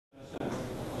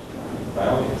by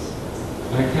all means.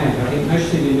 Okay, I think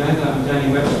most of you know that I'm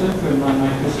Danny Webster from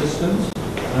Microsystems.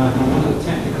 I'm one of the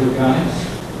technical guys,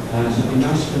 so it'd be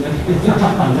nice to know.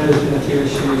 I know there's been a few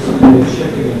issues with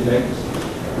shipping and things.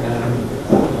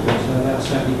 So that's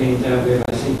certainly been dealt with.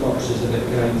 I see boxes of it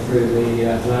going through the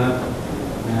lab,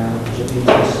 which have been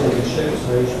tested and shipped.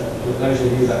 So those of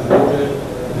you that have ordered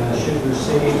should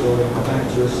receive or are about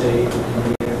to receive in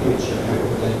the near future,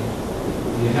 hopefully.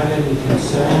 If you have any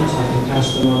concerns, I can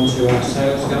pass them on to our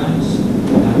sales guys,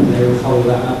 and they will follow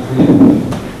that up for you.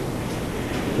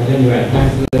 But anyway,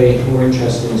 hopefully more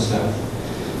interesting stuff.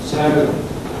 So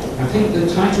I think the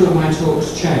title of my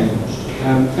talk's changed.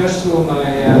 First of all, my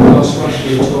boss wants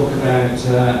me to talk about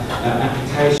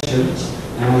applications,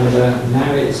 and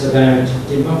now it's about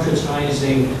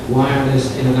democratizing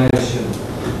wireless innovation.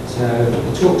 So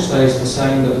the talk stays the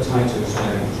same, but the title's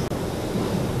changed.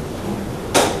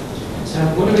 So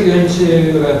what are we going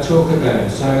to talk about?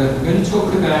 So we're going to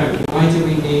talk about why do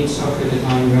we need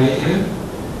software-defined radio,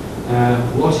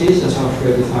 what is a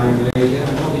software-defined radio,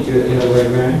 and probably do it the other way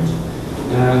around.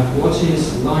 What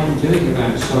is Lime doing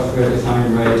about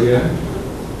software-defined radio?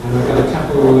 And I've got a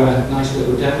couple nice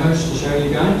little demos to show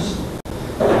you guys,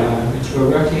 which were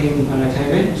working when I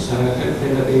came in, so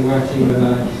hopefully they'll be working when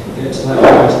I get to that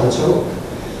part of the talk.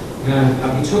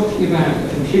 I'll be talking about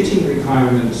the computing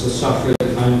requirements of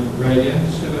software-defined radio,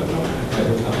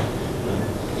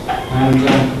 and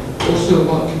also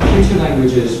what computer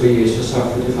languages we use for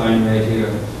software-defined radio,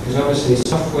 because obviously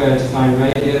software-defined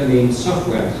radio means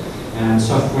software, and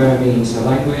software means a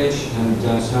language, and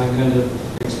so I'm going to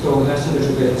explore that a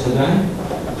little bit today.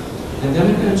 And then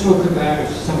I'm going to talk about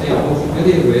something I'm more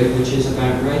familiar with, which is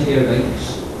about radio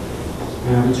links.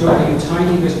 We're talking a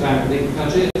tiny bit about link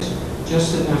budget,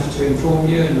 just enough to inform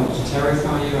you and not to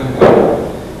terrify you, I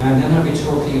hope. And then I'll be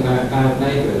talking about bad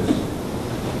neighbours.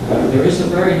 There is a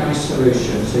very nice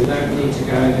solution, so you don't need to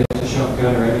go and get a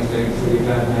shotgun or anything for your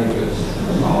bad neighbours.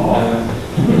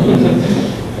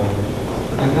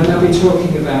 And then I'll be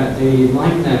talking about the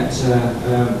LimeNet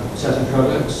set of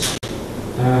products.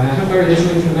 I have very little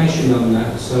information on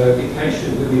that, so be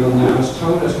patient with me on that. I was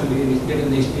told I was going to be given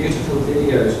these beautiful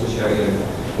videos to show you.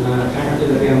 Apparently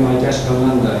they'll be on my desk on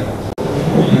Monday.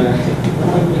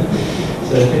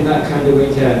 So it's been that kind of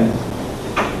weekend.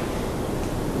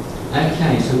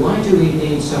 Okay, so why do we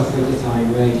need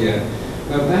software-defined radio?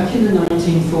 Well, back in the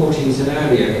 1940s and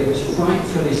earlier, it was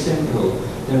frightfully simple.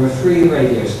 There were 3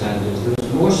 radio standards. There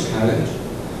was Morse code,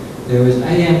 there was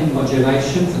AM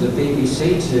modulation for the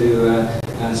BBC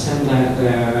to send out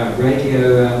their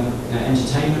radio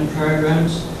entertainment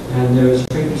programs, and there was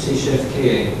frequency shift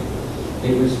keying.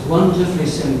 It was wonderfully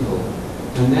simple.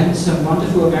 And then some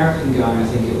wonderful American guy, I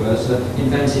think it was,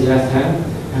 invented FM,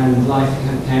 and life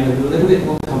became a little bit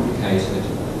more complicated.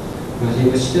 But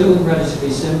it was still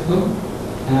relatively simple.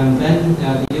 And then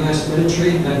the US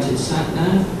military invented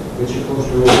sat-nav, which of course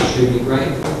we're all extremely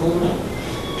grateful for.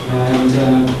 And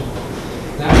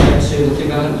that led to the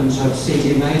development of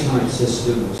CDMA type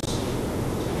systems.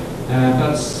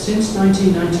 But since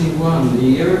 1991, the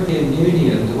European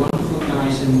Union, the wonderful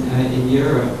guys in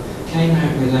Europe, came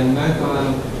out with a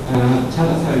mobile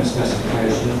telephone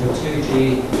specification for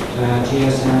 2G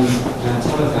GSM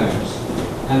telephones.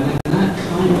 And then that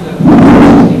kind of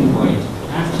starting point.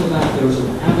 After that, there was an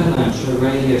avalanche of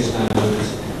radio standards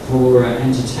for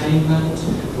entertainment,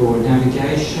 for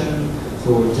navigation,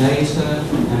 for data,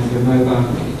 and for mobile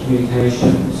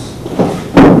communications.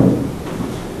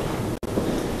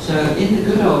 So in the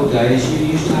good old days, you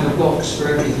used to have a box for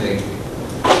everything.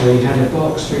 So you had a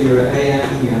box for your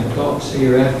AM, you had a box for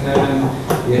your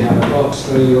FM, you had a box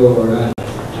for your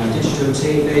digital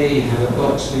TV, you had a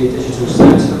box for your digital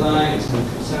satellite,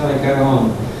 and so I go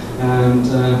on. And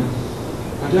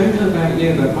I don't know about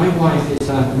you, but my wife is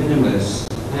a minimalist,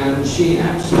 and she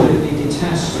absolutely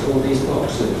detests all these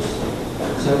boxes.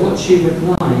 So what she would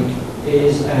like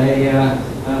is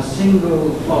a single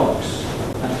box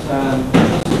that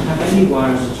doesn't have any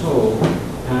wires at all,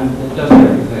 and it does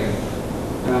everything.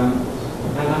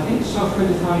 And I think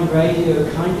software-defined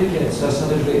radio kind of gets us a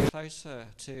little bit closer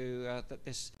to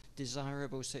this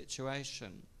desirable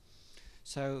situation.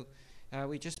 So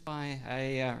we just buy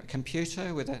a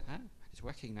computer with a... it's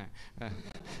working now.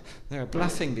 They were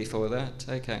bluffing before that.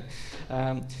 Okay.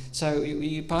 So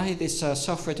you buy this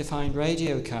software-defined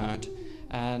radio card,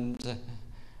 and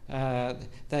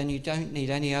then you don't need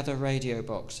any other radio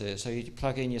boxes. So you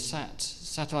plug in your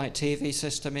satellite TV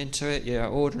system into it, your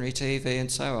ordinary TV, and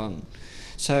so on.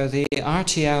 So the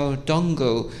RTL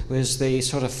dongle was the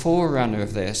sort of forerunner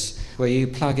of this, where you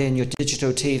plug in your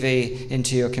digital TV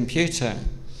into your computer.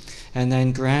 And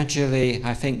then gradually,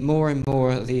 I think more and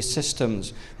more these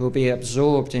systems will be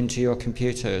absorbed into your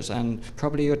computers, and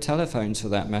probably your telephones for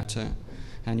that matter,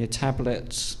 and your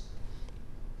tablets.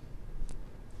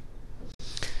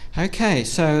 Okay,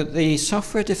 so the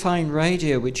software-defined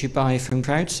radio which you buy from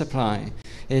Crowd Supply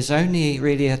is only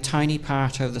really a tiny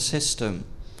part of the system,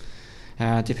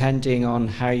 depending on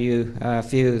how you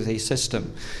view the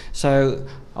system. So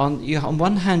on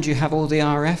one hand you have all the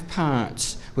RF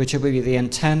parts, which will be the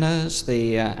antennas,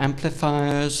 the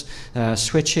amplifiers,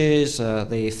 switches,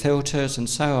 the filters and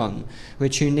so on,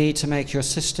 which you need to make your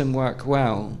system work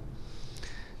well.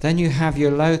 Then you have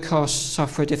your low-cost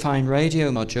software-defined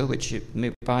radio module, which you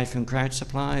may buy from Crowd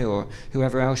Supply or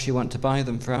whoever else you want to buy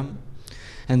them from.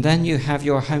 And then you have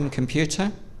your home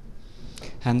computer.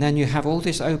 And then you have all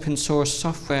this open-source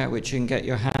software which you can get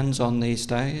your hands on these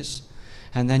days.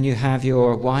 And then you have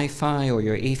your Wi-Fi or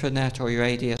your Ethernet or your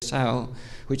ADSL,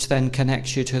 which then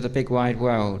connects you to the big wide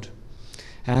world.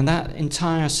 And that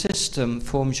entire system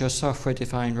forms your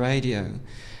software-defined radio.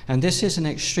 And this is an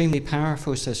extremely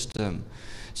powerful system.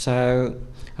 So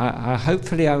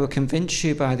hopefully I will convince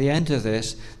you by the end of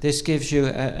this, this gives you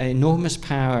enormous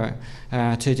power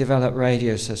to develop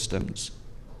radio systems.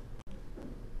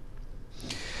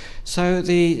 So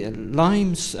the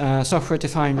Lime's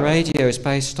software-defined radio is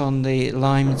based on the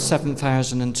Lime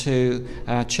 7002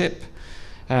 chip,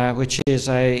 which is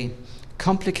a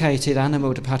complicated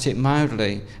animal, to put it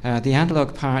mildly. The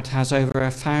analog part has over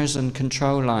 1,000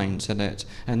 control lines in it,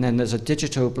 and then there's a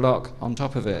digital block on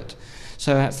top of it.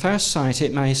 So at first sight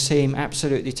it may seem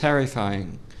absolutely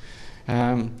terrifying.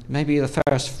 Maybe the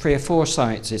first 3 or 4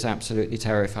 sites is absolutely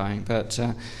terrifying, but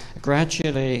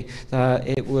gradually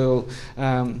it will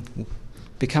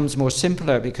becomes more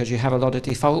simpler because you have a lot of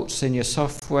defaults in your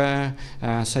software,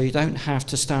 so you don't have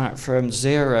to start from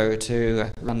zero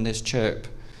to run this chip.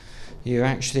 You're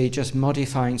actually just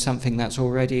modifying something that's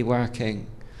already working.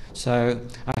 So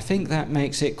I think that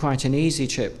makes it quite an easy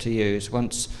chip to use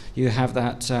once you have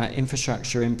that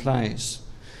infrastructure in place.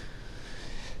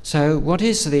 So what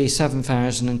is the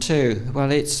 7002?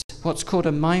 Well, it's what's called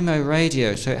a MIMO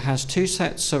radio. So it has 2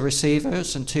 sets of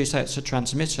receivers and 2 sets of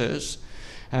transmitters,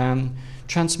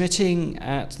 transmitting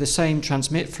at the same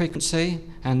transmit frequency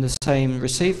and the same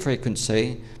receive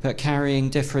frequency, but carrying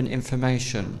different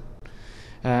information.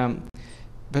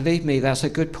 Believe me, that's a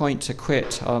good point to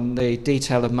quit on the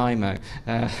detail of MIMO.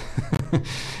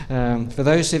 For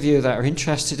those of you that are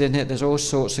interested in it, there's all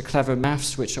sorts of clever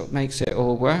maths which makes it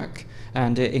all work,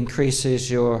 and it increases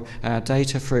your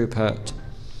data throughput.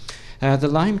 The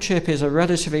Lime chip is a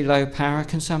relatively low power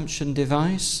consumption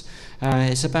device.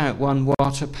 It's about 1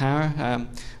 watt of power.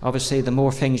 Obviously, the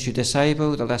more things you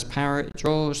disable, the less power it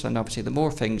draws, and obviously the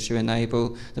more things you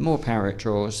enable, the more power it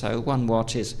draws. So 1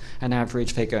 watt is an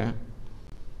average figure.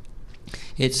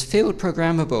 It's field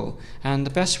programmable, and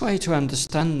the best way to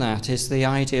understand that is the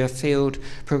idea of field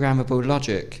programmable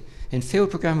logic. In field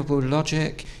programmable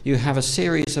logic, you have a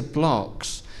series of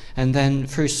blocks, and then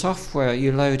through software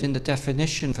you load in the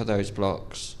definition for those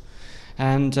blocks.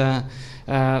 And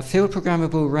field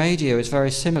programmable radio is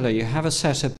very similar. You have a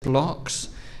set of blocks,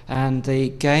 and the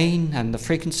gain and the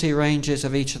frequency ranges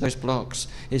of each of those blocks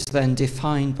is then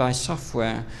defined by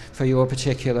software for your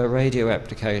particular radio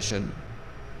application.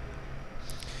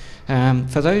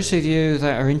 For those of you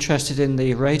that are interested in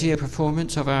the radio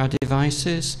performance of our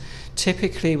devices,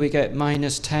 typically we get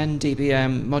 -10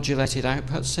 dBm modulated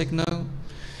output signal.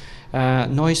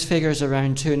 Noise figures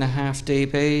around 2.5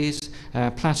 dBs.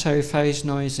 Plateau phase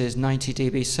noise is 90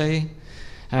 dBc.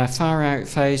 Far out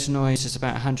phase noise is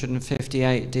about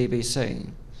 158 dBc.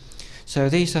 So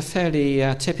these are fairly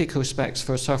typical specs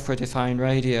for software-defined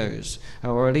radios,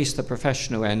 or at least the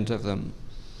professional end of them.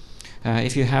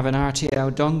 If you have an RTL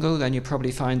dongle, then you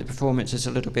probably find the performance is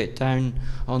a little bit down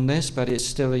on this, but it's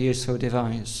still a useful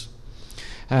device.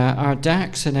 Our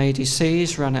DACs and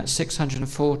ADCs run at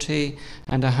 640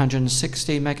 and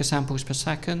 160 megasamples per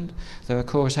second, though of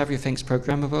course everything's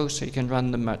programmable, so you can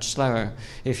run them much slower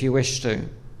if you wish to.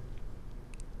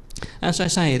 As I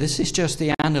say, this is just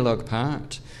the analog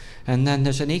part, and then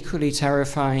there's an equally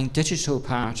terrifying digital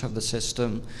part of the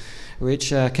system,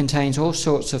 which contains all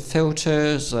sorts of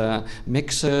filters,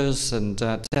 mixers, and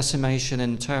decimation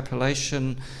and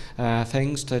interpolation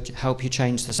things to help you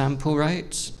change the sample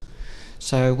rates.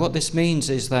 So what this means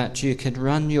is that you can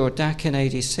run your DAC and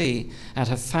ADC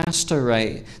at a faster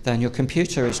rate than your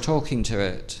computer is talking to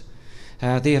it.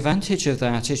 The advantage of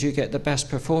that is you get the best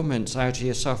performance out of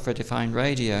your software-defined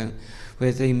radio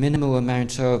with the minimal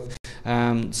amount of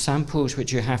samples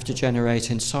which you have to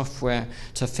generate in software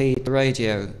to feed the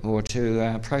radio or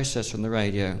to process from the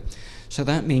radio. So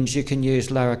that means you can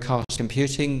use lower cost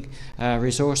computing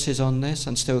resources on this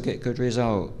and still get good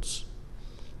results.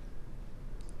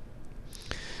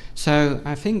 So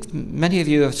I think many of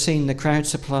you have seen the crowd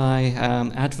supply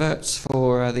adverts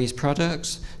for these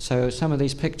products. So some of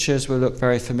these pictures will look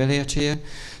very familiar to you.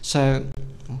 So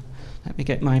let me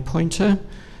get my pointer.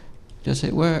 Does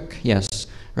it work? Yes.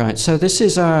 Right, so this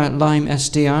is our Lime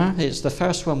SDR. It's the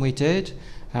first one we did.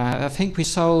 I think we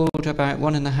sold about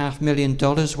 $1.5 million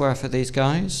worth of these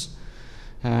guys,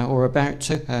 or about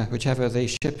to, whichever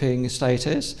the shipping state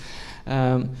is.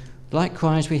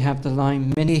 Likewise, we have the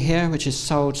Lime Mini here, which is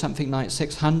sold something like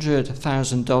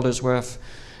 $600,000 worth.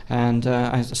 And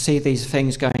I see these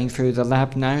things going through the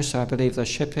lab now, so I believe they're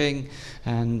shipping,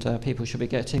 and people should be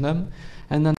getting them.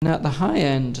 And then at the high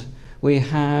end, we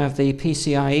have the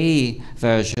PCIe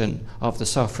version of the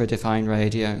software-defined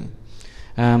radio.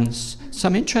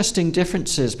 Some interesting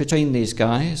differences between these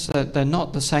guys. They're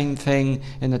not the same thing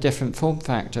in a different form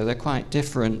factor. They're quite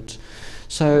different.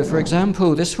 So, for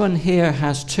example, this one here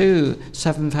has two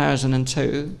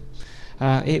 7002.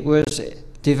 It was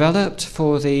developed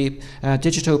for the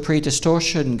digital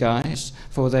pre-distortion guys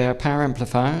for their power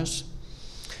amplifiers.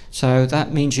 So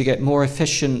that means you get more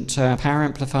efficient power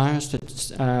amplifiers to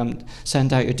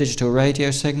send out your digital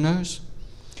radio signals.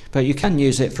 But you can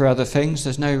use it for other things.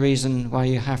 There's no reason why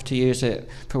you have to use it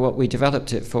for what we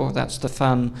developed it for. That's the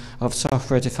fun of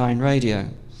software-defined radio.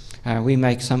 We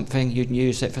make something, you can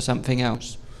use it for something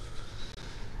else.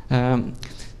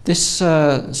 This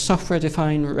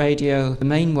software-defined radio, the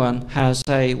main one, has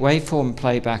a waveform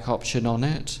playback option on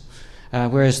it,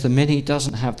 whereas the Mini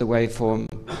doesn't have the waveform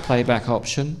playback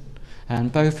option,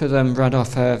 and both of them run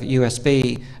off of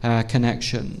USB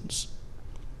connections.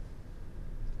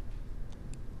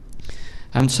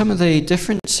 And some of the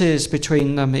differences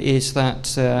between them is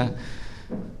that, let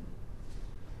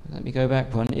me go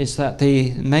back one, is that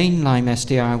the main Lime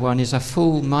SDR one is a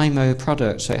full MIMO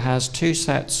product, so it has two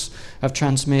sets of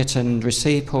transmit and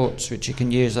receive ports which you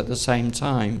can use at the same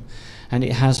time, and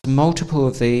it has multiple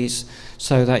of these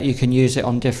so that you can use it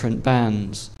on different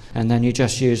bands, and then you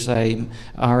just use a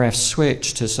RF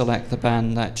switch to select the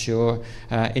band that you're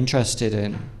interested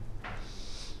in.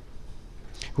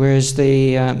 Whereas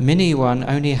the Mini one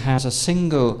only has a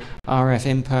single RF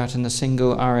input and a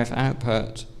single RF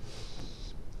output.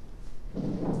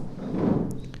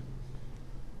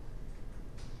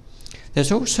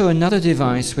 There's also another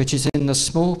device which is in the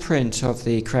small print of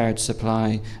the crowd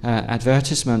supply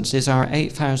advertisements, is our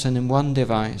 8001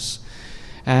 device.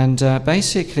 And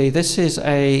basically this is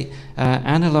a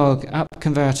analog up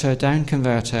converter, down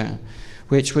converter,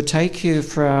 which would take you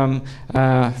from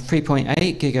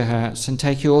 3.8 gigahertz and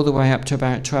take you all the way up to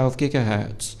about 12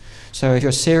 gigahertz. So if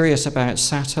you're serious about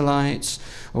satellites,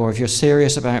 or if you're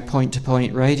serious about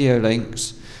point-to-point radio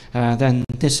links, then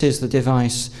this is the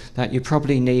device that you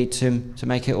probably need to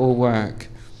make it all work.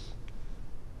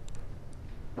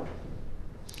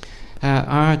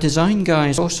 Our design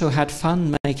guys also had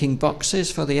fun making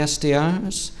boxes for the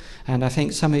SDRs, and I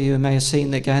think some of you may have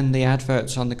seen again the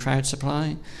adverts on the crowd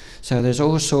supply. So there's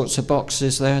all sorts of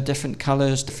boxes there, different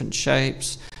colors, different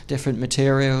shapes, different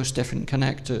materials, different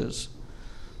connectors.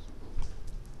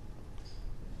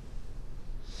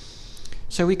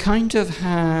 So we kind of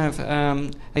have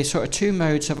a sort of two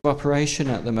modes of operation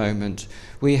at the moment.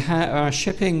 We are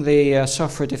shipping the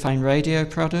software-defined radio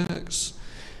products,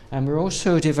 and we're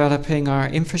also developing our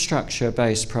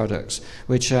infrastructure-based products,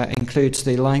 which includes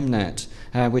the LimeNet,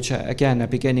 which again are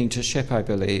beginning to ship, I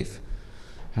believe.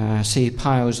 I see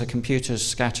piles of computers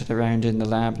scattered around in the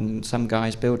lab and some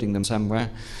guys building them somewhere.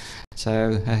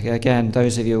 So again,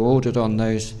 those of you who ordered on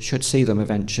those should see them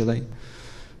eventually.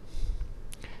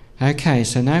 Okay,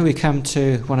 so now we come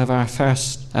to one of our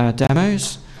first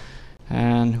demos,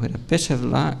 and with a bit of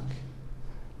luck,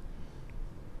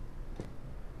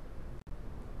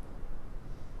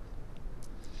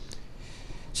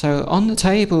 so on the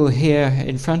table here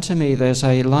in front of me there's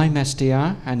a Lime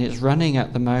SDR, and it's running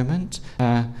at the moment.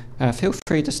 Feel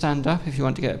free to stand up if you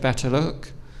want to get a better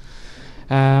look.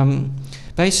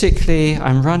 Basically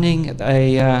I'm running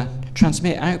a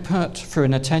transmit output through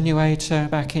an attenuator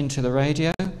back into the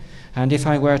radio. And if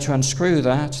I were to unscrew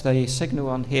that, the signal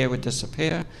on here would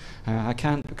disappear. I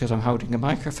can't because I'm holding a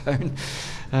microphone,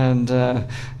 and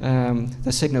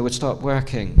the signal would stop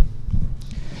working.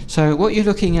 So what you're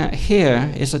looking at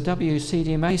here is a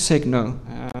WCDMA signal.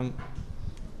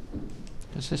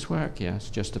 Does this work? Yes,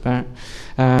 just about.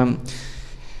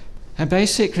 And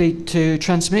basically, to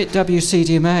transmit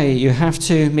WCDMA, you have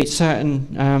to meet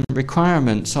certain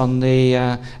requirements on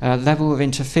the level of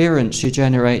interference you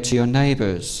generate to your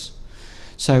neighbors.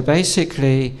 So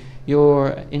basically,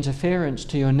 your interference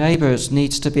to your neighbours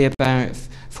needs to be about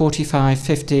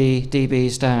 45-50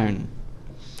 dBs down.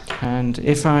 And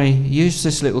if I use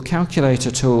this little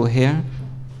calculator tool here,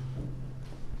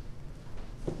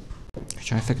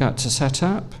 which I forgot to set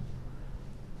up,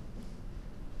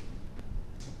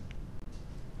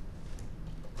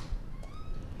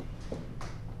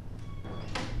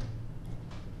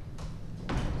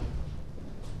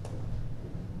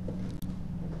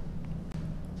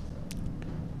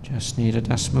 just need a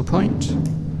decimal point.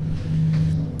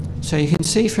 So you can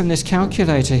see from this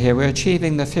calculator here, we're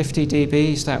achieving the 50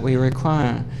 dBs that we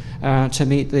require to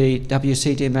meet the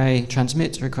WCDMA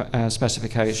transmit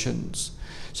specifications.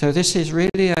 So this is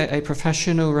really a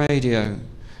professional radio.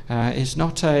 It's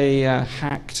not a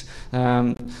hacked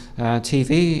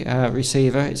TV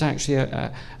receiver. It's actually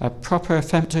a proper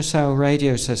femtocell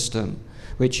radio system,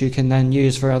 which you can then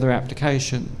use for other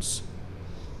applications.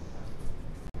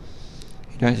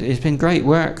 It's been great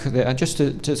work. Just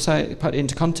to say, put it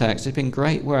into context, it's been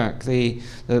great work. The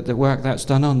work that's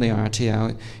done on the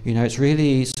RTL, it's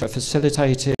really sort of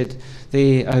facilitated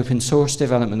the open source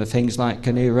development of things like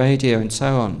GNU Radio and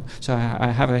so on. So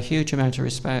I have a huge amount of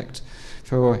respect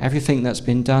for everything that's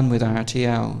been done with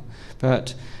RTL.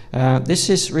 But this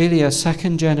is really a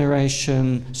second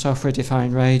generation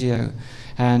software-defined radio.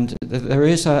 And there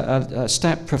is a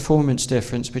step performance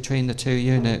difference between the two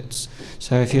units.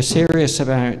 So if you're serious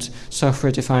about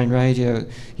software-defined radio,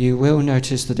 you will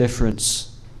notice the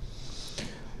difference.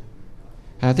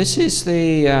 This is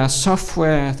the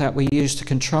software that we use to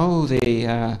control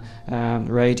the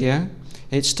radio.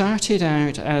 It started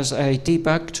out as a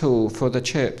debug tool for the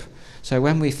chip. So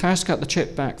when we first got the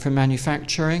chip back from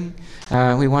manufacturing,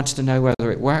 we wanted to know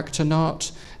whether it worked or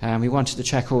not. We wanted to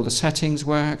check all the settings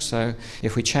work, so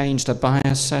if we changed a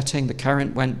bias setting, the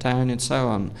current went down and so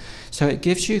on. So it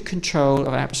gives you control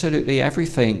of absolutely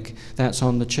everything that's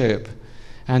on the chip.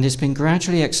 And it's been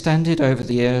gradually extended over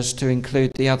the years to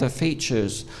include the other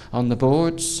features on the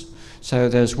boards. So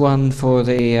there's one for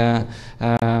the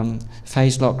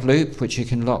phase lock loop, which you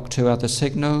can lock to other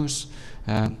signals.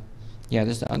 Yeah,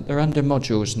 they're under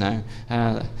modules now.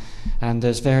 And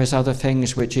there's various other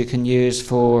things which you can use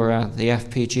for the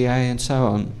FPGA and so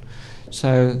on.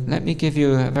 So let me give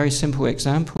you a very simple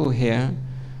example here.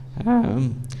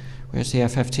 Where's the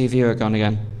FFT viewer gone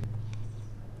again?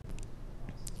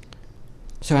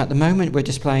 So at the moment we're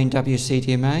displaying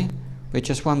WCDMA. With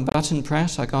just one button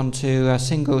press, I've gone to a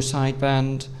single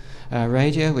sideband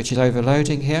radio, which is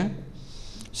overloading here.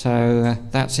 So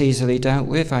that's easily dealt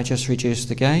with. I just reduce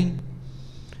the gain.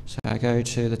 So I go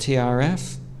to the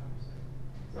TRF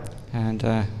and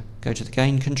go to the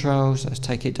gain controls. Let's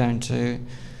take it down to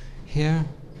here.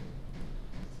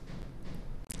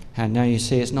 And now you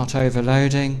see it's not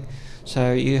overloading.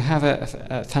 So you have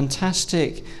a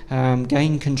fantastic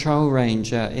gain control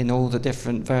range in all the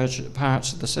different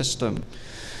parts of the system.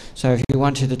 So if you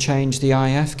wanted to change the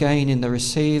IF gain in the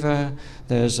receiver,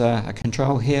 there's a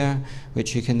control here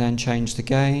which you can then change the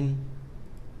gain,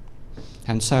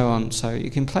 and so on. So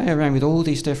you can play around with all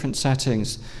these different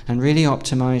settings and really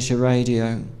optimize your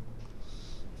radio.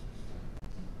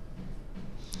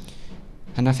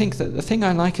 And I think that the thing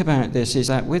I like about this is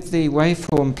that with the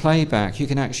waveform playback, you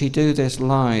can actually do this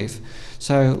live.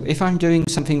 So if I'm doing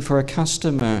something for a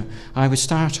customer, I would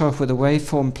start off with a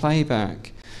waveform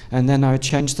playback, and then I would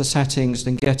change the settings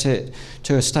and get it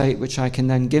to a state which I can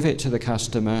then give it to the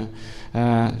customer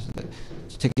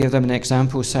to give them an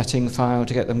example setting file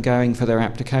to get them going for their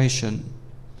application.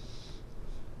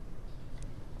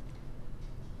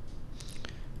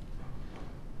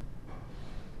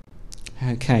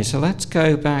 Okay, so let's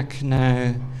go back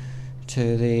now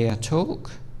to the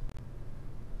talk.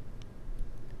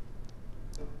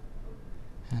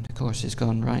 And of course it's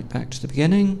gone right back to the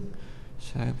beginning,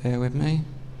 so bear with me.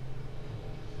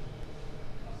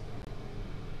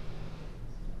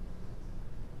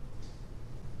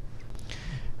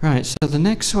 Right, so the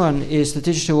next one is the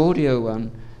digital audio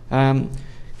one.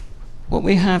 What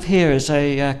we have here is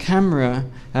a camera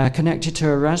connected to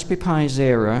a Raspberry Pi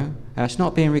Zero. It's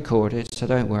not being recorded, so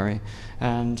don't worry.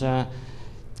 And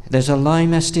there's a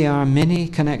Lime SDR Mini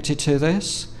connected to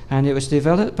this, and it was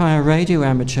developed by a radio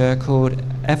amateur called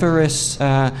Everest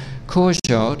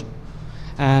Korsjod,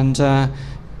 and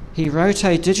he wrote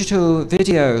a digital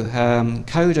video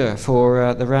coder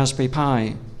for the Raspberry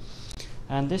Pi.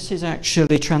 And this is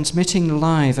actually transmitting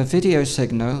live a video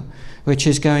signal, which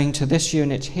is going to this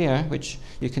unit here, which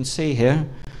you can see here.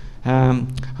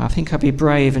 I think I'll be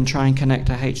brave and try and connect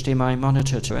a HDMI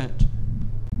monitor to it.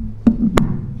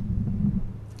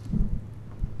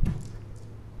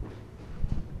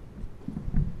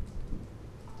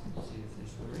 Let's see if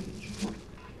this will reach.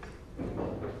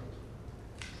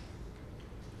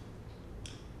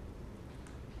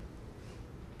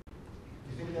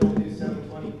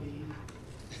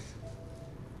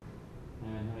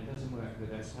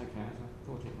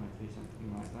 something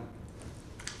like that.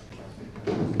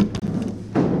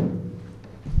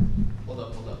 Hold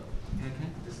up. Okay.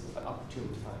 This is an opportune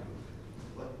time.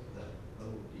 What the?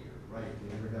 Oh dear. Right. We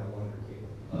never got a longer cable.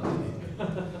 Can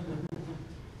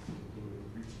you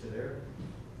reach to there?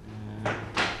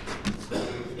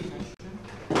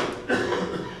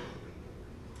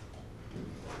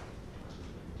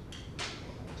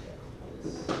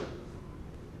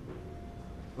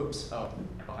 Oops. Oh,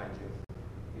 behind you.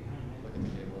 Look at the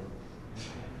cable.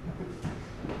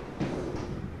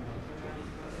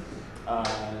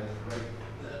 Right.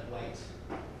 The white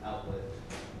outlet.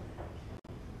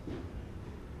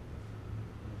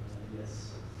 Yes.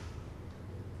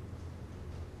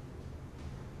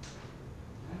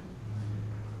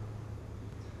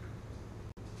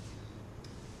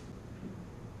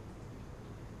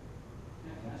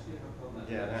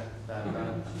 Yeah, that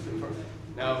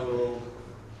now will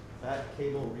that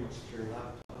cable reach to your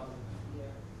laptop? Yeah.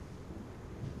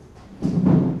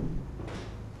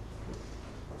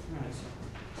 Right.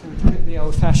 So we do it the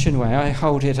old-fashioned way. I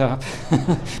hold it up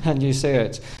and you see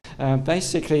it.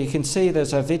 Basically, you can see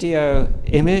there's a video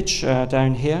image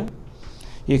down here.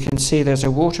 You can see there's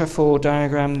a waterfall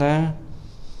diagram there.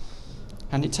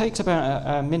 And it takes about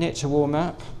a minute to warm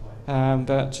up,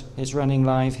 but it's running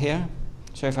live here.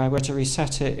 So if I were to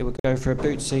reset it, it would go for a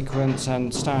boot sequence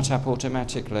and start up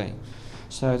automatically.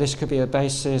 So this could be a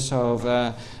basis of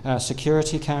a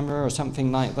security camera or something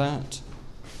like that.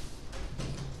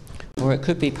 Or it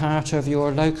could be part of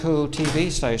your local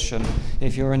TV station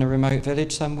if you're in a remote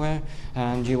village somewhere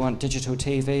and you want digital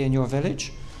TV in your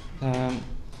village. You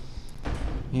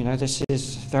know, this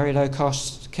is very low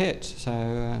cost kit.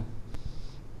 So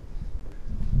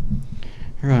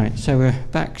right, so we're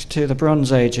back to the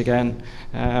Bronze Age again.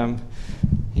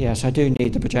 Yes, I do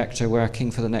need the projector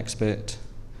working for the next bit.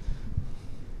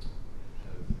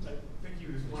 I think he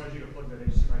wanted you to plug that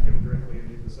HDMI cable directly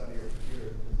into the side of your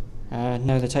computer.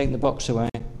 No, they're taking the box away.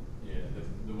 Yeah,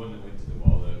 the one that went to the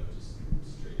wall, though, just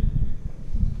straight in here.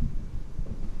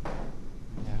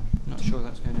 Yeah, not sure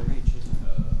that's going to reach, is it?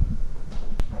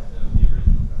 The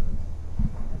original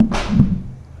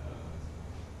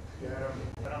Yeah,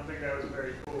 I don't think that was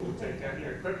very cool to take down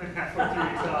your equipment halfway through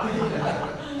your talk.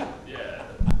 Yeah.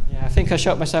 Yeah, I think I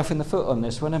shot myself in the foot on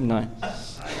this one, haven't I? I don't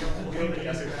feel that you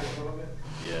said that a little bit.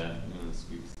 Yeah, I'm going to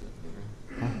scoop stuff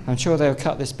over. I'm sure they'll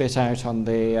cut this bit out on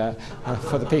the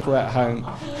for the people at home.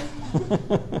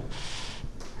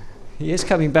 He is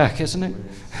coming back, isn't it?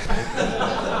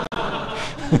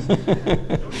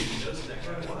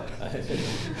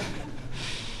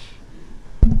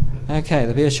 Okay,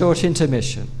 there'll be a short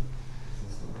intermission.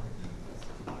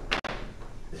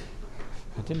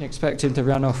 I didn't expect him to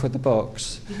run off with the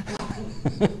box. Do you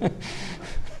have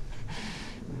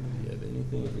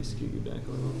anything if we scoot you back a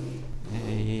little?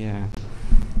 Yeah.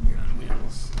 You're on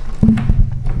wheels.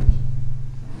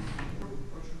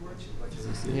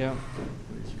 Yeah.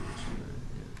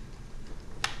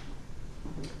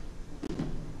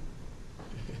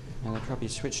 Well, they probably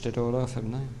switched it all off,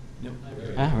 haven't they? Nope.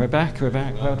 Ah, we're back. Well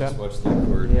done. Just watch the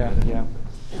record. Yeah.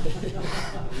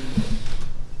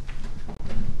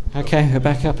 Okay, we're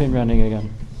back up and running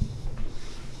again.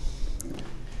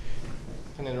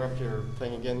 Can I interrupt your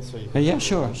thing again so you Yeah,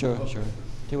 sure.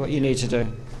 Do what you need to do.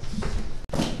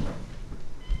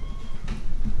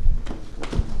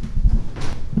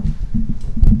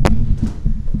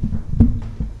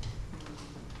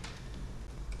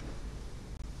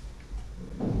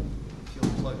 if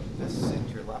you'll plug this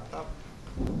into your laptop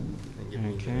and give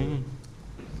me Okay.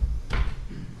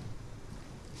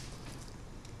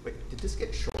 Wait, did this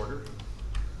get shorter?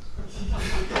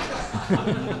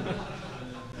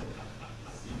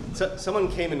 So,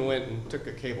 someone came and went and took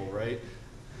a cable, right?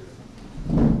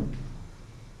 No,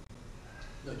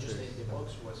 just the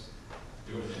box was.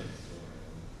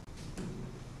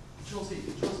 Chelsea.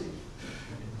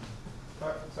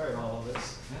 Sorry about all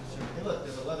this. Hey, look,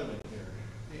 there's a Leatherman here.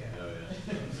 Yeah. Oh,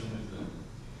 yeah.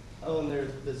 Oh, and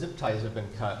the zip ties have been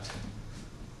cut.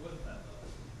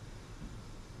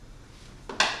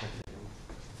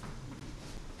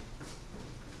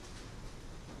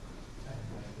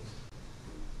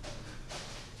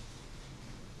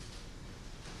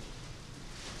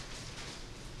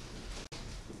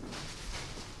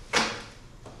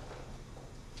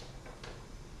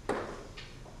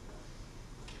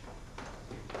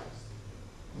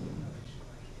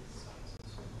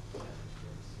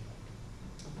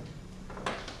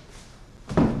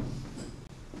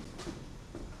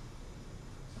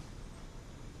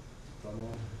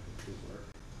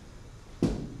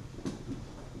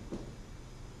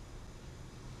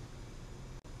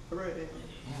 Hooray.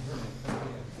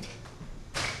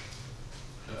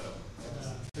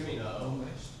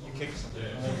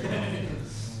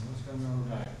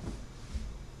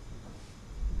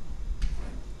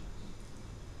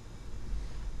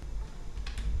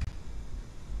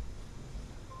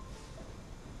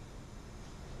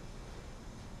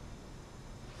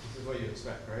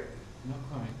 expect, right? Not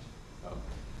quite. Oh.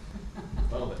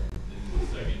 Well, then, the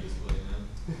second display now.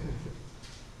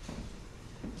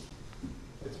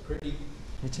 It's pretty.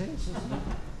 It is, isn't it?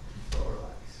 So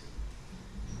relax.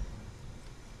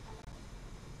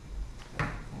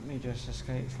 Let me just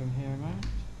escape from here a moment.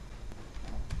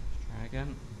 Let's try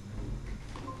again.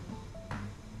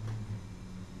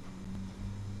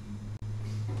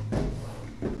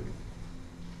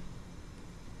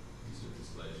 Just a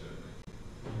display showing me.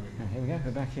 Here we go,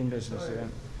 we're back in business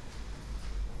again.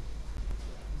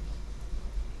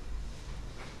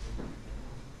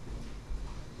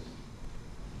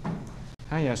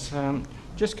 Yes,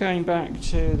 just going back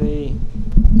to the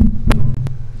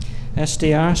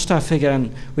SDR stuff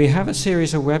again, we have a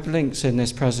series of web links in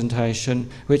this presentation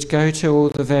which go to all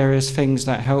the various things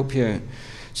that help you.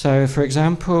 So, for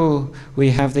example,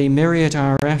 we have the Myriad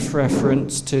RF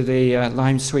reference to the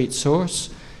Lime Suite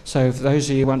source. So, for those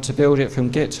of you who want to build it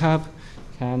from GitHub,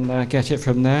 can get it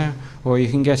from there, or you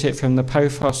can get it from the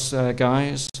Pophos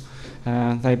guys.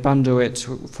 They bundle it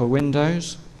for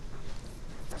Windows.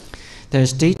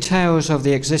 There's details of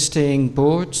the existing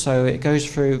board, so it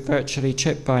goes through virtually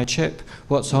chip by chip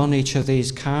what's on each of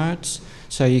these cards,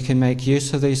 so you can make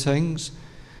use of these things.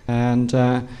 And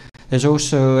there's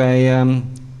also a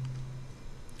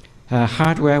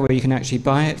hardware where you can actually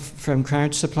buy it from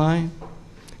Crowd Supply.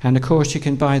 And of course you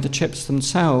can buy the chips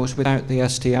themselves without the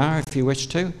SDR if you wish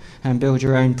to, and build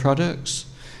your own products.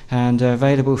 And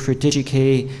available through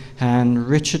DigiKey and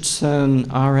Richardson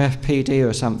RFPD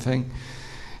or something.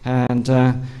 And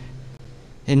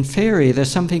in theory,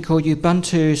 there's something called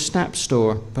Ubuntu Snap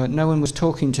Store, but no one was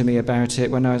talking to me about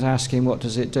it when I was asking what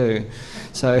does it do.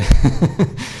 So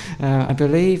I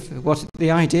believe what the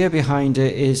idea behind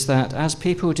it is that as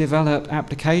people develop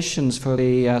applications for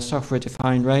the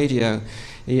software-defined radio,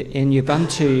 in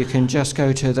Ubuntu you can just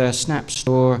go to the Snap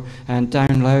Store and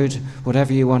download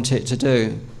whatever you want it to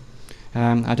do.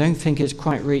 I don't think it's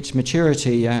quite reached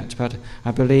maturity yet, but I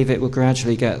believe it will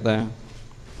gradually get there.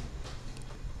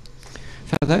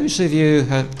 For those of you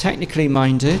who are technically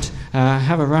minded, I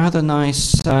have a rather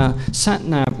nice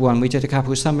sat-nav one we did a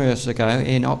couple of summers ago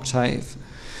in Octave.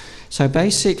 So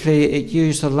basically it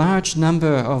used a large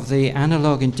number of the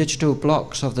analog and digital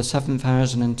blocks of the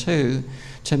 7002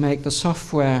 to make the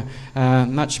software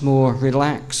much more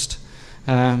relaxed.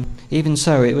 Even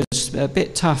so, it was a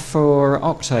bit tough for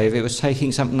Octave. It was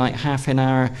taking something like half an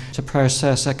hour to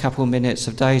process a couple minutes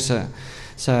of data.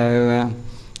 So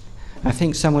I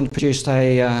think someone produced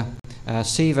a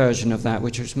C version of that,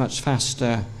 which was much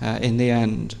faster in the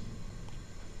end.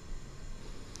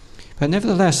 But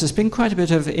nevertheless, there's been quite a bit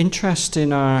of interest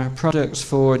in our products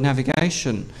for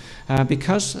navigation.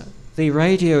 Because the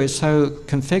radio is so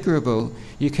configurable,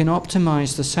 you can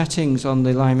optimize the settings on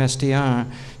the Lime SDR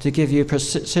to give you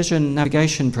precision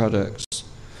navigation products.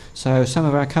 So some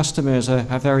of our customers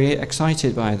are very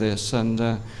excited by this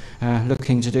and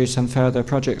looking to do some further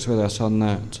projects with us on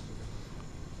that.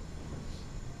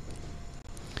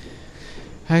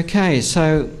 Okay,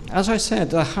 so as I said,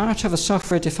 the heart of a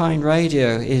software-defined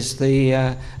radio is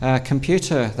the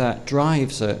computer that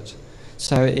drives it.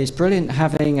 So it's brilliant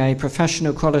having a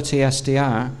professional quality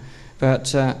SDR, but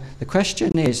the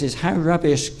question is how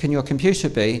rubbish can your computer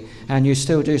be and you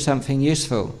still do something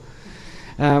useful?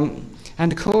 And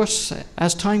of course,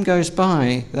 as time goes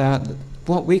by,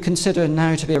 what we consider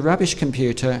now to be a rubbish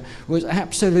computer was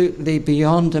absolutely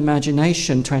beyond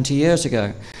imagination 20 years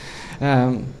ago.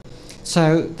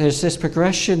 So there's this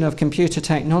progression of computer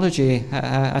technology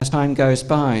as time goes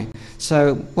by.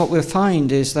 So what we'll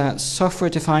find is that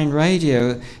software-defined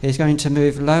radio is going to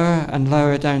move lower and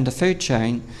lower down the food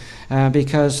chain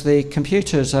because the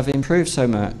computers have improved so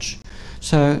much.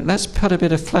 So let's put a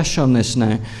bit of flesh on this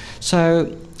now.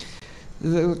 So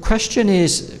the question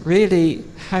is really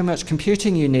how much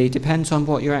computing you need depends on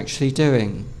what you're actually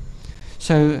doing.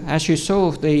 So as you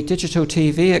saw, the digital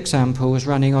TV example was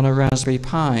running on a Raspberry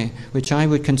Pi, which I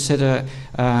would consider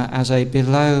as a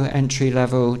below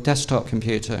entry-level desktop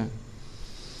computer.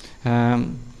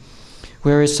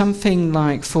 Whereas something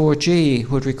like 4G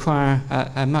would require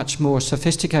a much more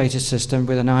sophisticated system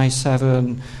with an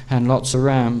i7 and lots of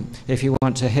RAM if you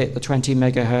want to hit the 20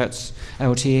 megahertz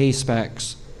LTE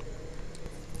specs.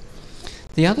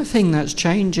 The other thing that's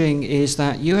changing is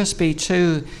that USB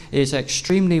 2 is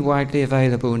extremely widely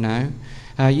available now.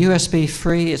 USB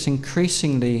 3 is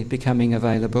increasingly becoming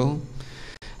available.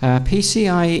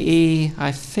 PCIe,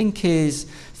 I think, is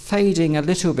fading a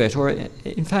little bit, or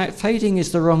in fact, fading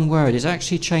is the wrong word. It's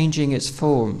actually changing its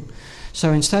form.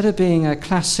 So instead of being a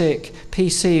classic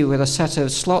PC with a set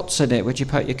of slots in it, which you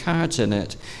put your cards in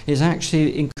it, is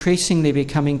actually increasingly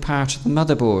becoming part of the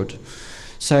motherboard.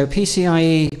 So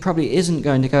PCIe probably isn't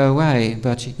going to go away,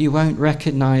 but you won't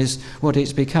recognize what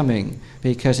it's becoming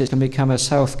because it's going to become a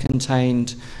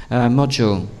self-contained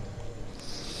module.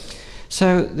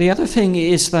 So the other thing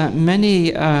is that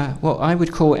many what I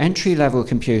would call entry-level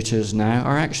computers now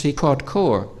are actually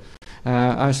quad-core.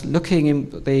 I was looking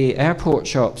in the airport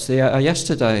shops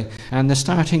yesterday, and they're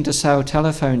starting to sell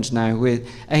telephones now with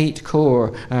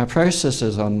 8-core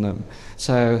processors on them.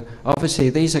 So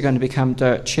obviously these are going to become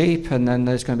dirt cheap, and then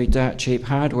there's going to be dirt cheap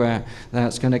hardware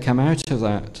that's going to come out of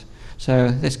that.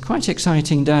 So it's quite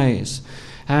exciting days.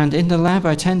 And in the lab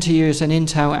I tend to use an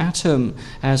Intel Atom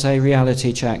as a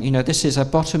reality check. You know, this is a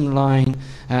bottom line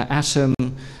Atom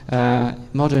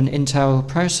modern Intel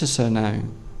processor now.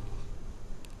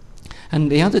 And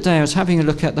the other day I was having a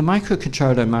look at the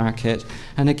microcontroller market,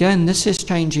 and again this is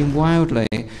changing wildly.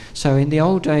 So in the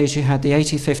old days you had the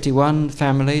 8051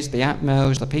 families, the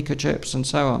Atmels, the Pico chips and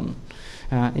so on.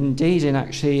 Indeed,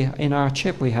 in our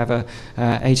chip we have a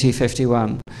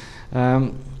 8051.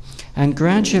 And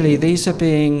gradually these are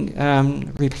being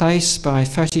replaced by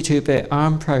 32-bit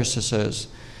ARM processors.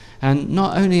 And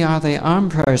not only are they ARM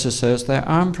processors, they're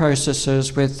ARM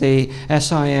processors with the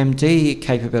SIMD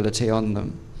capability on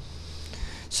them.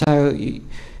 So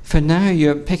for now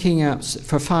you're picking up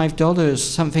for $5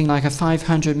 something like a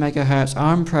 500 megahertz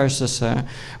ARM processor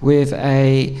with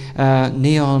a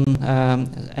Neon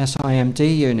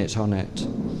SIMD unit on it.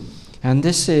 And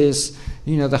this is,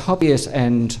 you know, the hobbyist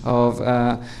end of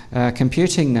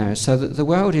computing now. So that the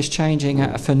world is changing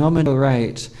at a phenomenal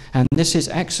rate, and this is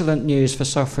excellent news for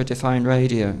software-defined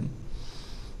radio.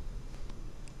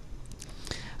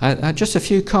 Just a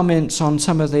few comments on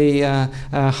some of the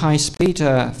high-speed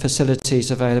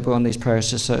facilities available on these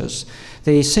processors.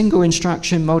 The single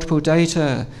instruction, multiple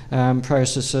data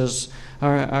processors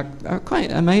are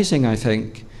quite amazing, I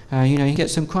think. You know, you get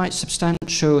some quite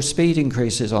substantial speed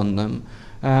increases on them.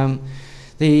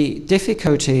 The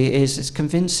difficulty is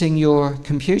convincing your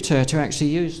computer to actually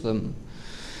use them.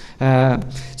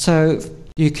 So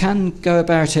you can go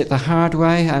about it the hard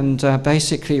way and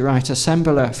basically write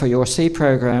assembler for your C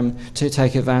program to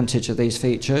take advantage of these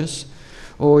features.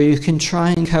 Or you can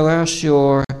try and coerce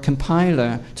your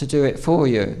compiler to do it for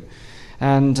you.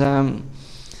 And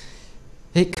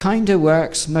it kind of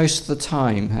works most of the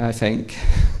time, I think.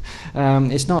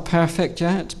 It's not perfect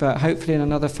yet, but hopefully in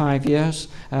another 5 years,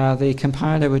 the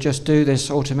compiler will just do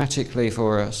this automatically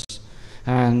for us,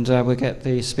 and we'll get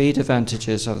the speed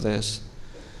advantages of this.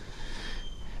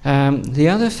 The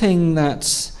other thing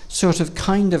that's sort of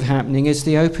kind of happening is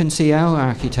the OpenCL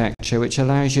architecture, which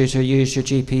allows you to use your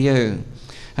GPU.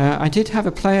 I did have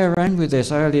a play around with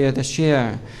this earlier this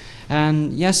year,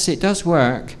 and yes, it does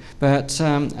work, but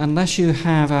unless you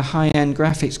have a high-end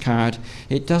graphics card,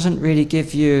 it doesn't really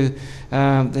give you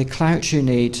the clout you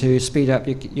need to speed up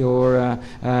your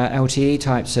LTE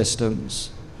type systems.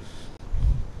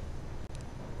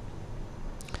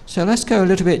 So let's go a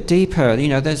little bit deeper. You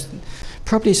know, there's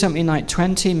probably something like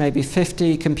 20, maybe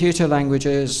 50 computer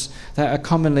languages that are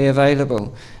commonly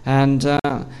available, and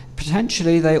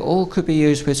potentially they all could be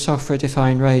used with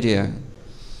software-defined radio.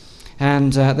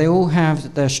 And they all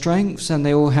have their strengths and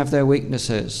they all have their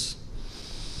weaknesses.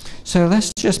 So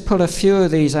let's just pull a few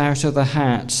of these out of the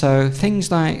hat. So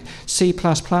things like C++,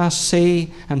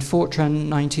 C, and Fortran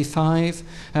 95,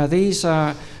 these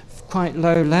are quite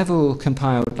low-level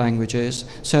compiled languages,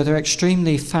 so they're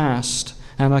extremely fast.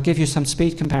 And I'll give you some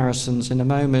speed comparisons in a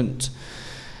moment.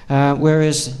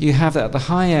 Whereas you have at the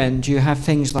high end, you have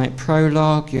things like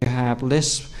Prolog, you have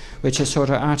Lisp, which are sort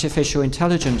of artificial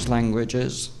intelligence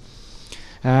languages.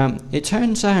 It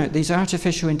turns out these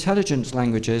artificial intelligence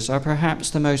languages are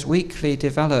perhaps the most weakly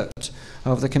developed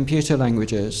of the computer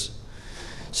languages.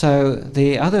 So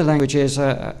the other languages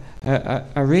are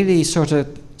really sort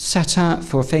of set up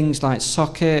for things like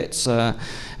sockets,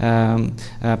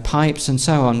 pipes and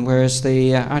so on, whereas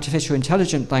the artificial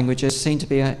intelligence languages seem to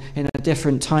be in a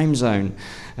different time zone.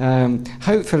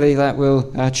 Hopefully that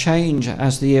will change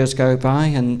as the years go by,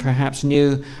 and perhaps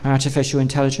new artificial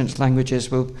intelligence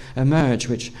languages will emerge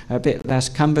which are a bit less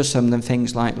cumbersome than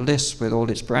things like Lisp with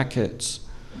all its brackets.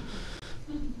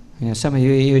 Yeah, some of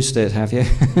you used it, have you?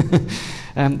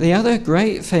 The other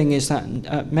great thing is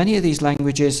that many of these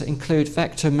languages include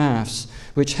vector maths,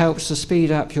 which helps to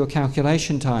speed up your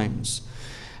calculation times.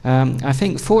 I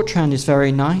think Fortran is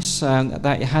very nice,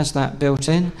 that it has that built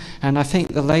in, and I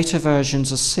think the later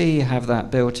versions of C have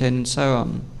that built in, and so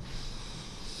on.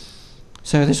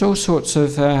 So there's all sorts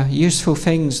of useful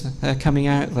things that are coming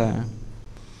out there.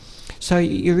 So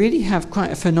you really have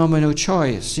quite a phenomenal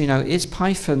choice. You know, is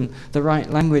Python the right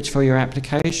language for your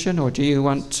application, or do you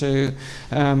want to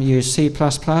use C++ or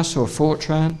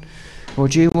Fortran, or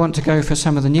do you want to go for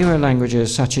some of the newer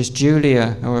languages such as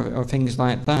Julia or things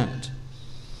like that?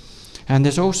 And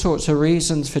there's all sorts of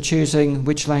reasons for choosing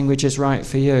which language is right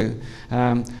for you.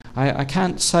 I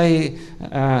can't say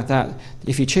that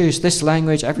if you choose this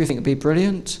language, everything will be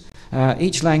brilliant.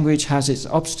 Each language has its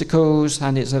obstacles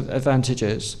and its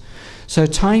advantages. So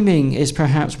timing is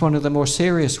perhaps one of the more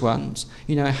serious ones.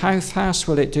 You know, how fast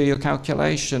will it do your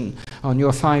calculation on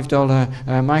your $5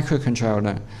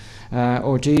 microcontroller?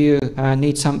 Or do you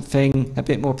need something a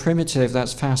bit more primitive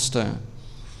that's faster?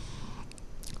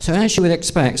 So as you would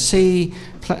expect,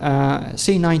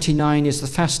 C99 is the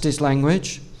fastest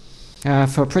language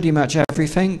for pretty much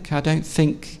everything. I don't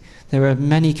think there were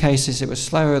many cases it was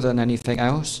slower than anything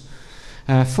else.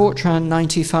 Fortran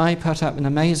 95 put up an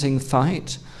amazing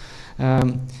fight.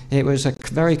 It was a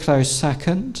very close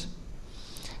second.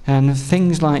 And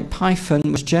things like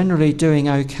Python was generally doing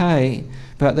okay,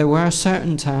 but there were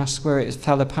certain tasks where it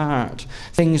fell apart.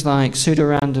 Things like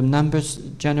pseudorandom numbers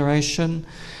generation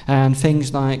and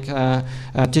things like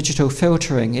digital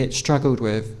filtering it struggled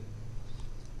with.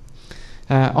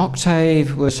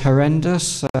 Octave was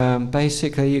horrendous.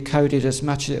 Basically, you coded as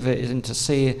much of it into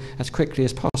C as quickly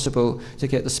as possible to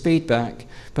get the speed back,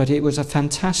 but it was a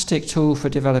fantastic tool for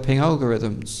developing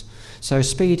algorithms. So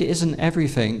speed isn't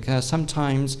everything.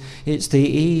 Sometimes it's the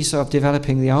ease of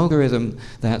developing the algorithm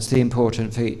that's the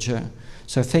important feature.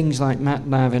 So things like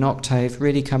MATLAB and Octave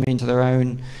really come into their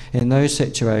own in those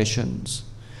situations.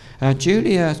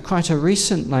 Julia is quite a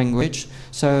recent language,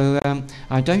 so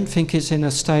I don't think it's in a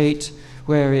state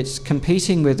where it's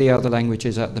competing with the other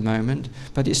languages at the moment,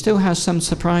 but it still has some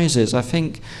surprises. I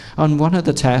think on one of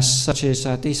the tests, such as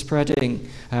despreading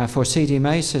for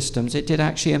CDMA systems, it did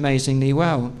actually amazingly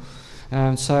well.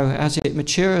 So as it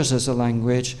matures as a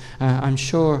language, I'm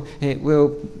sure it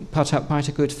will put up quite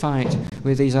a good fight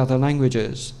with these other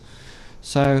languages.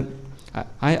 So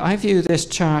I view this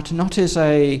chart not as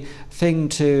a thing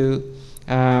to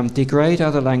degrade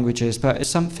other languages, but as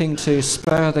something to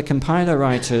spur the compiler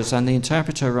writers and the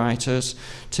interpreter writers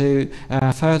to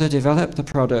further develop the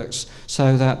products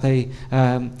so that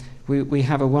we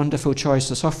have a wonderful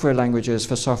choice of software languages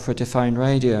for software-defined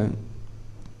radio.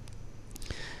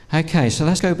 Okay, so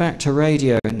let's go back to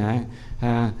radio now.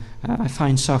 I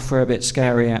find software a bit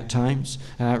scary at times.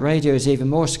 Radio is even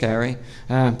more scary,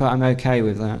 but I'm okay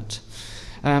with that.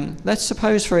 Let's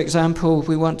suppose, for example,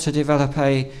 we want to develop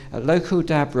a local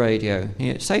DAB radio.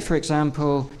 Say, for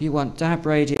example, you want DAB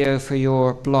radio for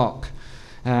your block,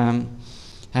 and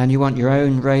you want your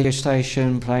own radio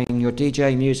station playing your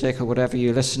DJ music or whatever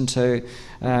you listen to,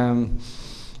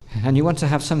 and you want to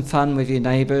have some fun with your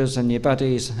neighbours and your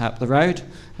buddies up the road,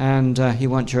 and you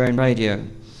want your own radio.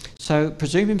 So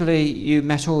presumably you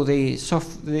met all the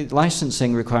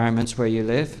licensing requirements where you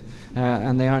live,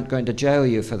 and they aren't going to jail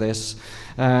you for this.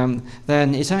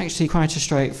 Then it's actually quite a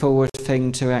straightforward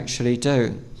thing to actually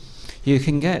do. You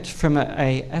can get from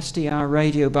a SDR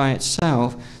radio by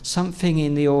itself something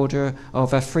in the order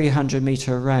of a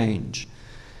 300-meter range.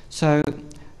 So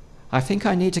I think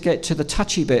I need to get to the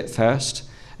touchy bit first.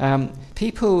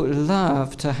 People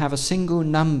love to have a single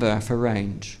number for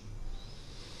range.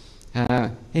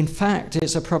 In fact,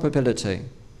 it's a probability.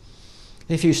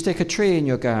 If you stick a tree in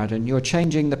your garden, you're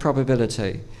changing the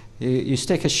probability. You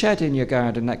stick a shed in your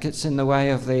garden that gets in the way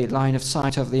of the line of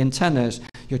sight of the antennas,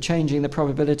 you're changing the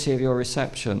probability of your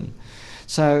reception.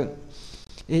 So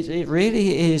it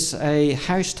really is a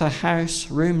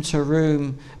house-to-house,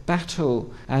 room-to-room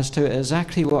battle as to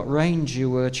exactly what range you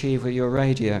will achieve with your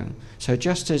radio. So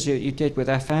just as you did with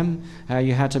FM,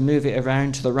 you had to move it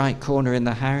around to the right corner in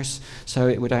the house so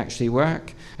it would actually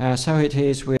work. So it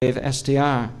is with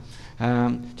SDR.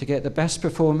 To get the best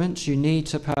performance, you need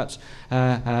to put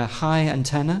a high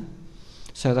antenna.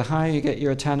 So the higher you get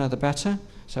your antenna, the better.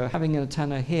 So having an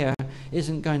antenna here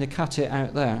isn't going to cut it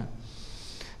out there.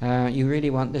 You really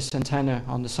want this antenna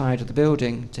on the side of the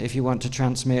building if you want to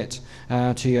transmit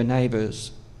to your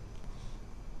neighbours.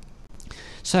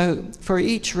 So for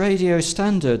each radio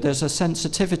standard, there's a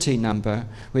sensitivity number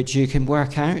which you can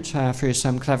work out through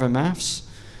some clever maths.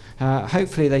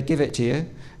 Hopefully they give it to you.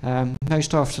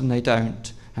 Most often they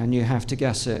don't, and you have to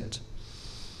guess it.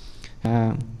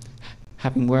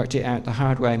 Having worked it out the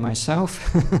hard way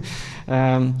myself.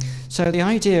 So the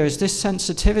idea is this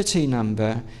sensitivity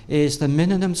number is the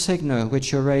minimum signal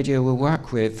which your radio will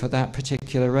work with for that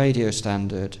particular radio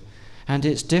standard. And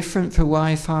it's different for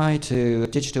Wi-Fi to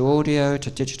digital audio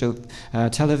to digital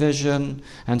television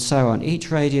and so on. Each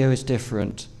radio is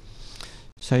different.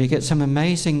 So you get some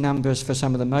amazing numbers for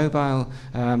some of the mobile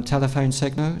telephone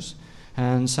signals,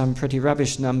 and some pretty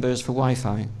rubbish numbers for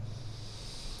Wi-Fi.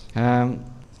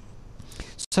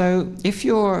 So if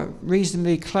you're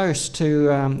reasonably close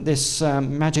to this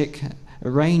magic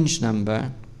range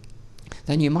number,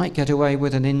 then you might get away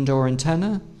with an indoor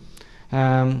antenna,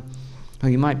 or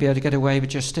you might be able to get away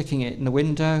with just sticking it in the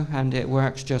window and it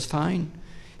works just fine.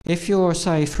 If you're,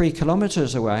 say, 3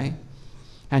 kilometers away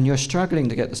and you're struggling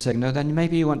to get the signal, then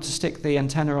maybe you want to stick the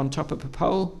antenna on top of a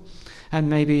pole, and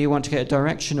maybe you want to get a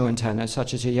directional antenna,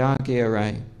 such as a Yagi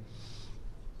array.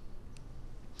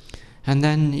 And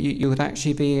then you would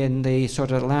actually be in the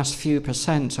sort of last few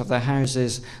 % of the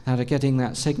houses that are getting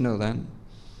that signal then.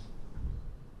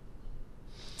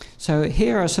 So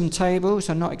here are some tables.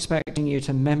 I'm not expecting you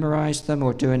to memorize them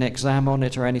or do an exam on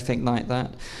it or anything like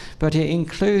that, but it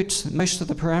includes most of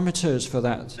the parameters for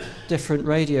that different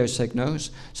radio signals.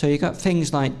 So you've got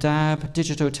things like DAB,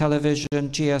 digital television,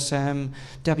 GSM,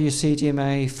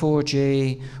 WCDMA,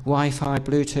 4G, Wi-Fi,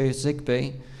 Bluetooth,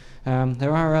 Zigbee.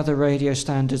 There are other radio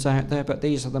standards out there, but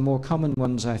these are the more common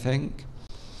ones, I think.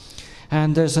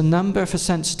 And there's a number for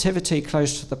sensitivity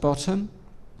close to the bottom.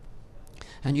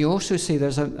 And you also see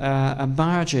there's a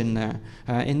margin there.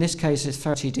 In this case, it's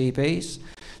 30 dBs.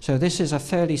 So this is a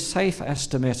fairly safe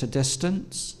estimate of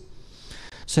distance.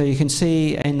 So you can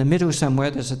see in the middle somewhere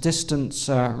there's a distance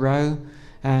row,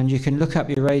 and you can look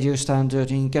up your radio standard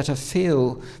and you can get a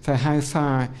feel for how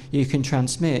far you can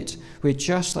transmit with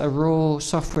just a raw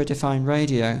software-defined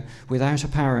radio without a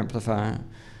power amplifier,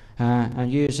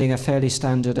 and using a fairly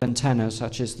standard antenna,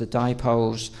 such as the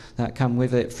dipoles that come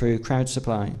with it through crowd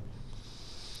supply.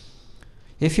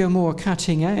 If you're more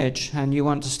cutting edge and you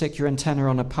want to stick your antenna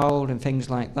on a pole and things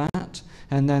like that,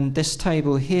 and then this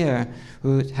table here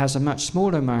has a much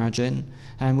smaller margin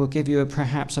and will give you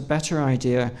perhaps a better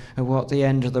idea of what the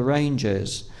end of the range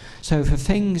is. So for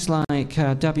things like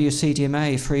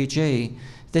WCDMA 3G,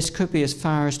 this could be as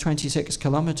far as 26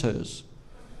 kilometers.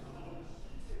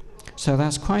 So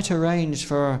that's quite a range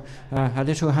for a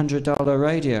little $100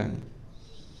 radio.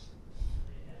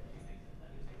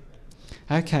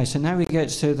 Okay, so now we get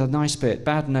to the nice bit,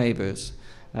 bad neighbors.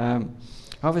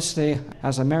 Obviously,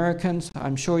 as Americans,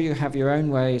 I'm sure you have your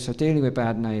own ways of dealing with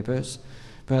bad neighbors,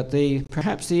 but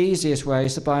perhaps the easiest way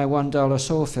is to buy a $1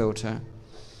 SAW filter.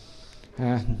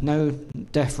 No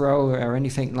death row or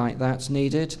anything like that's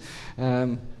needed,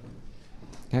 and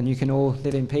you can all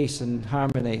live in peace and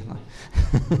harmony.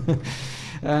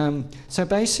 So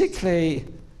basically,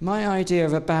 my idea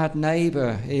of a bad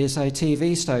neighbor is a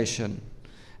TV station.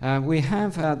 We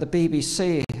have the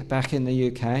BBC back in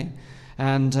the UK,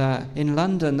 and in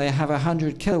London they have a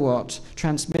 100 kilowatt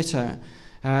transmitter.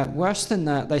 Worse than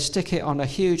that, they stick it on a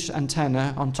huge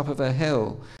antenna on top of a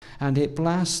hill, and it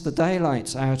blasts the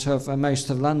daylights out of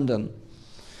most of London.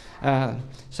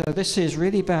 So this is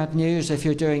really bad news if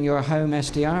you're doing your home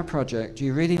SDR project.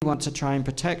 You really want to try and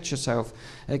protect yourself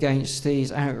against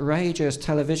these outrageous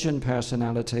television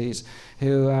personalities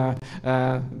who are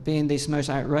being these most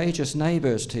outrageous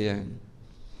neighbors to you.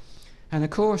 And of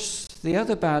course, the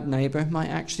other bad neighbor might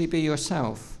actually be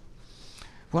yourself.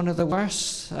 One of the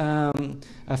worst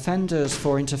offenders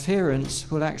for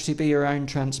interference will actually be your own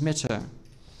transmitter.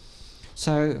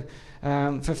 So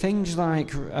for things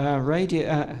like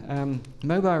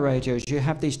mobile radios, you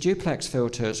have these duplex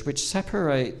filters which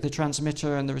separate the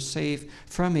transmitter and the receive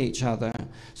from each other,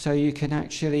 so you can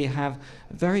actually have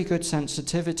very good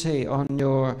sensitivity on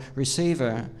your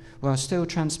receiver while still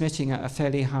transmitting at a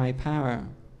fairly high power.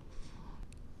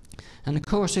 And of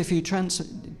course, if you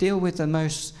deal with the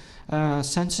most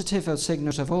sensitive of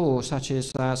signals of all, such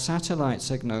as satellite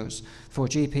signals for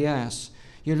GPS,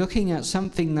 you're looking at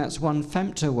something that's 1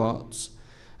 femtowatts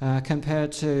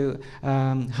compared to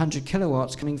 100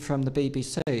 kilowatts coming from the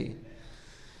BBC.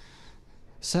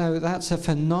 So that's a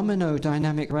phenomenal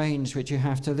dynamic range which you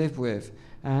have to live with.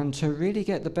 And to really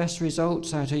get the best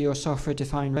results out of your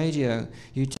software-defined radio,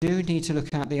 you do need to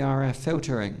look at the RF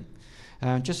filtering.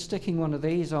 Just sticking one of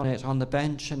these on it on the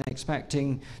bench and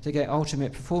expecting to get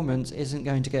ultimate performance isn't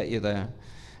going to get you there.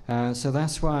 So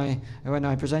that's why when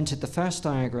I presented the first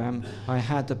diagram, I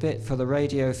had the bit for the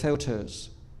radio filters.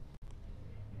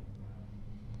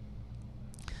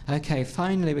 Okay,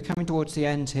 finally, we're coming towards the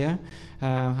end here.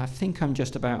 I think I'm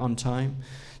just about on time.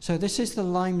 So this is the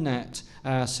LimeNet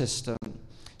system.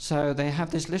 So they have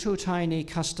this little tiny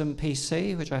custom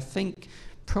PC, which I think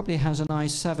probably has an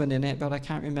i7 in it, but I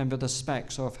can't remember the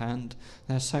specs offhand.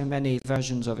 There's so many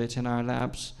versions of it in our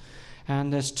labs.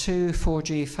 And there's 2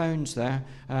 4G phones there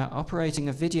operating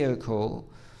a video call.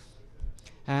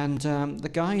 And the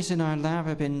guys in our lab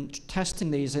have been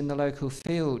testing these in the local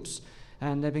fields.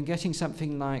 and they've been getting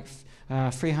something like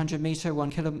 300 meter,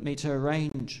 1 kilometer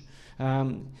range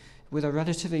with a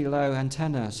relatively low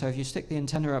antenna. So if you stick the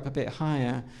antenna up a bit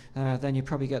higher, then you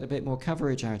probably get a bit more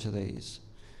coverage out of these.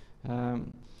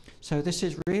 So this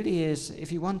really is,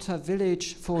 if you want a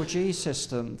village 4G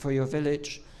system for your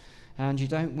village, and you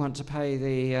don't want to pay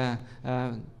the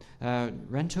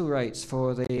rental rates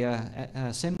for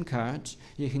the SIM cards,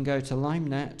 you can go to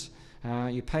LimeNet.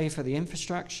 You pay for the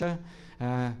infrastructure.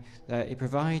 It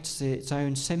provides its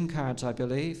own SIM cards, I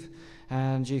believe,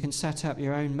 and you can set up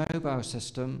your own mobile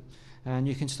system, and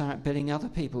you can start billing other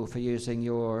people for using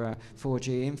your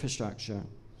 4G infrastructure.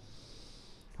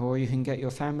 Or you can get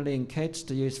your family and kids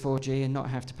to use 4G and not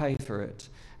have to pay for it,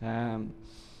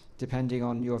 depending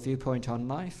on your viewpoint on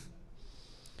life.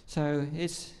 So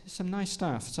it's some nice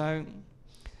stuff. So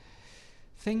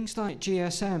things like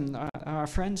GSM, our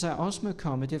friends at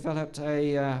Osmocom have developed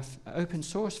a open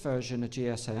source version of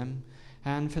GSM,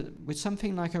 and with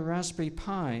something like a Raspberry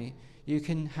Pi, you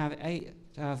can have 8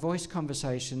 voice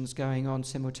conversations going on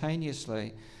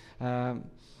simultaneously.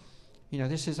 You know,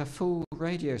 this is a full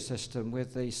radio system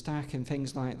with the stack and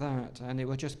things like that, and it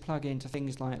will just plug into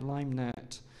things like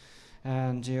LimeNet,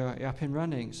 and you're up and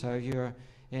running. So you're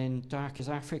in darkest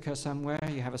Africa somewhere,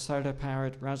 you have a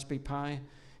solar-powered Raspberry Pi,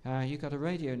 you've got a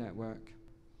radio network.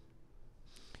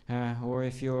 Or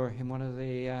if you're in one of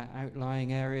the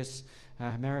outlying areas,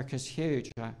 America's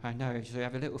huge, I know, so you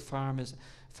have a little farm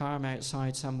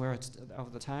outside somewhere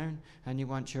of the town, and you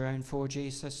want your own 4G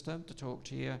system to talk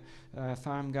to your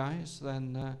farm guys,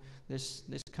 then this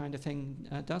kind of thing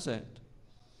does it.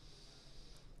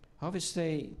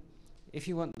 Obviously, if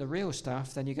you want the real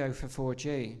stuff, then you go for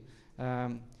 4G.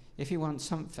 If you want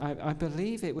something, I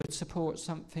believe it would support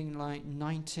something like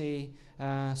 90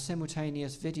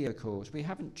 simultaneous video calls. We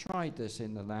haven't tried this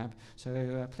in the lab,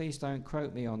 so please don't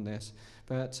quote me on this.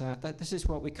 But this is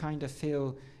what we kind of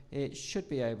feel it should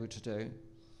be able to do.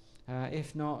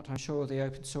 If not, I'm sure the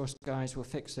open source guys will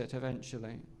fix it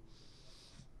eventually.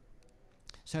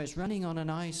 So it's running on an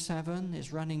i7,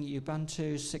 it's running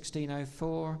Ubuntu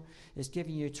 16.04, it's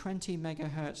giving you 20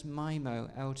 megahertz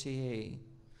MIMO LTE.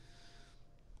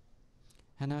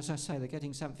 And as I say, they're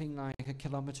getting something like a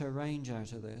kilometer range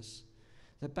out of this.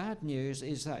 The bad news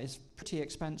is that it's pretty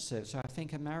expensive, so I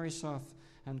think Amerisoft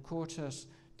and Quartus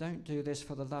don't do this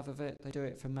for the love of it, they do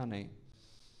it for money.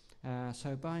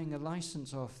 So buying a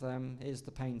license off them is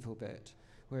the painful bit,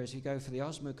 whereas you go for the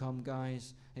Osmocom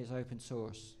guys, it's open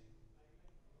source.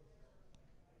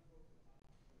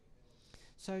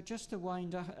 So just to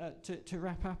wind up, to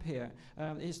wrap up here,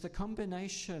 is the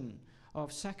combination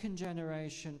of second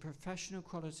generation professional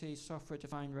quality software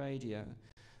defined radio,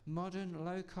 modern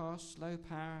low cost, low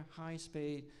power, high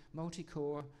speed,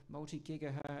 multi-core,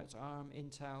 multi-gigahertz ARM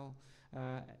Intel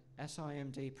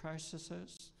SIMD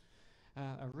processors,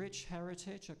 a rich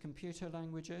heritage of computer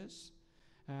languages,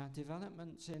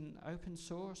 developments in open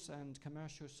source and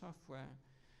commercial software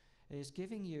is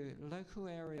giving you local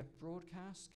area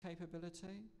broadcast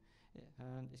capability,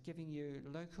 and it's giving you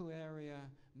local area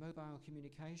mobile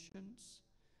communications,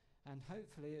 and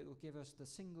hopefully it will give us the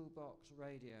single box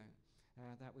radio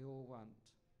that we all want.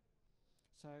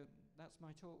 So that's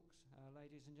my talks,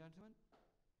 ladies and gentlemen.